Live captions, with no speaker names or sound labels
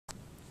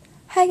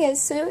Hi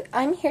guys, so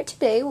I'm here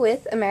today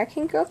with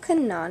American Girl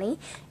Kanani,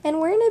 and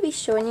we're going to be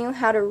showing you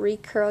how to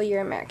recurl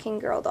your American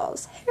Girl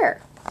doll's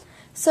hair.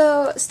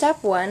 So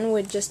step one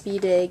would just be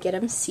to get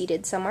them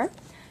seated somewhere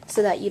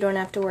so that you don't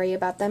have to worry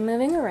about them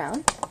moving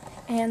around.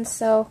 And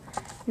so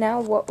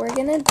now what we're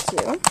going to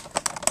do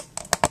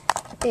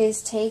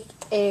is take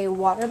a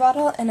water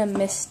bottle and a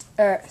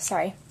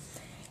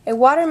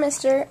water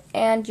mister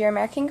and your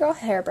American Girl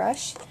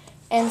hairbrush.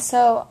 And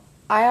so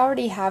I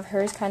already have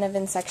hers kind of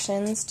in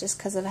sections just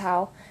because of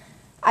how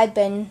I've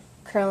been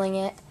curling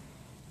it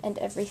and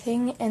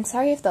everything. And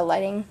sorry if the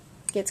lighting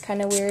gets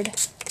kind of weird.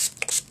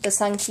 The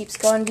sun keeps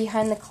going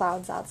behind the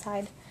clouds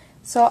outside.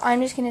 So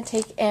I'm just going to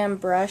take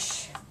and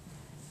brush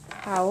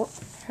out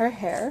her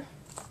hair.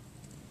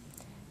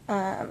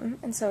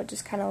 And so it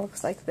just kind of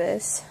looks like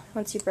this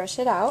once you brush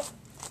it out.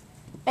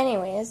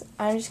 Anyways,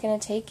 I'm just going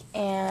to take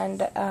and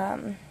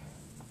kind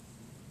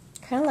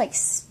of like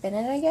spin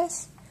it, I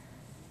guess.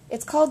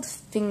 It's called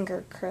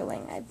finger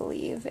curling, I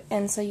believe.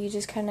 And so you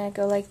just kind of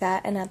go like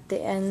that, and at the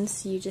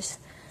ends you just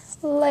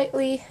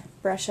lightly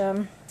brush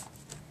them.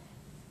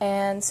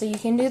 And so you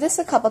can do this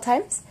a couple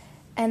times,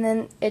 and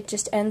then it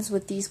just ends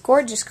with these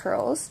gorgeous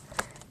curls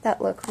that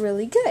look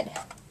really good.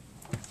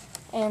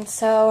 And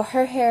so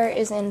her hair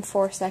is in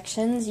 4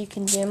 sections. You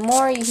can do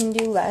more, you can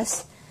do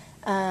less.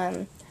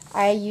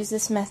 I use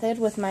this method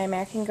with my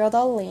American Girl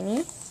doll,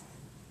 Lainey.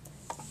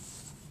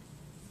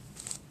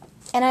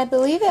 And I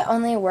believe it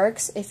only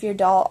works if your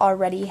doll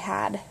already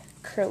had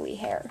curly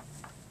hair.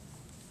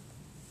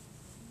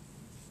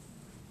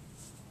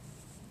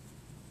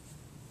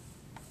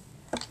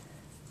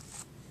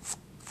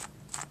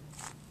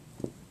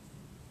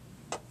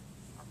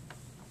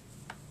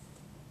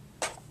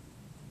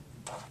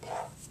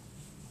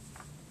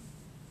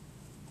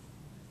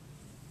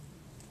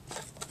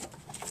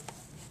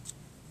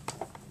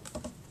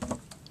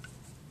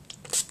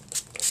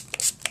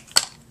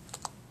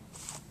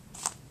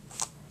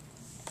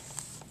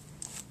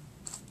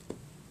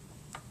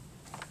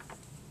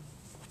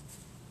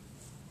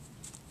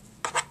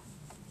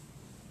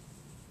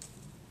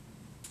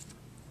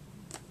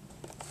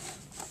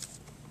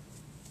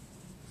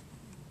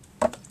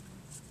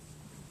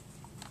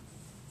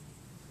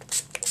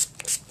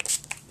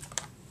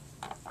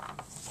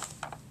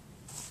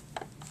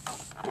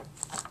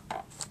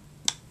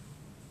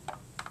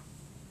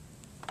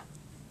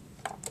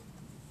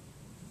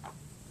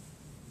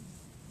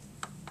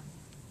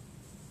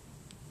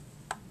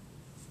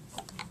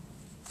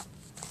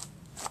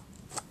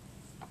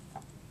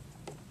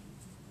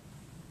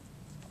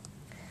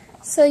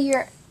 So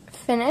your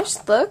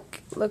finished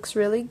look looks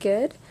really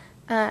good.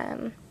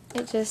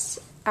 It just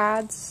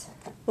adds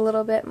a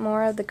little bit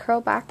more of the curl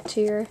back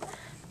to your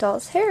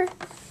doll's hair.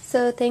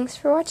 So thanks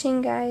for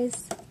watching,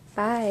 guys.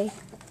 Bye.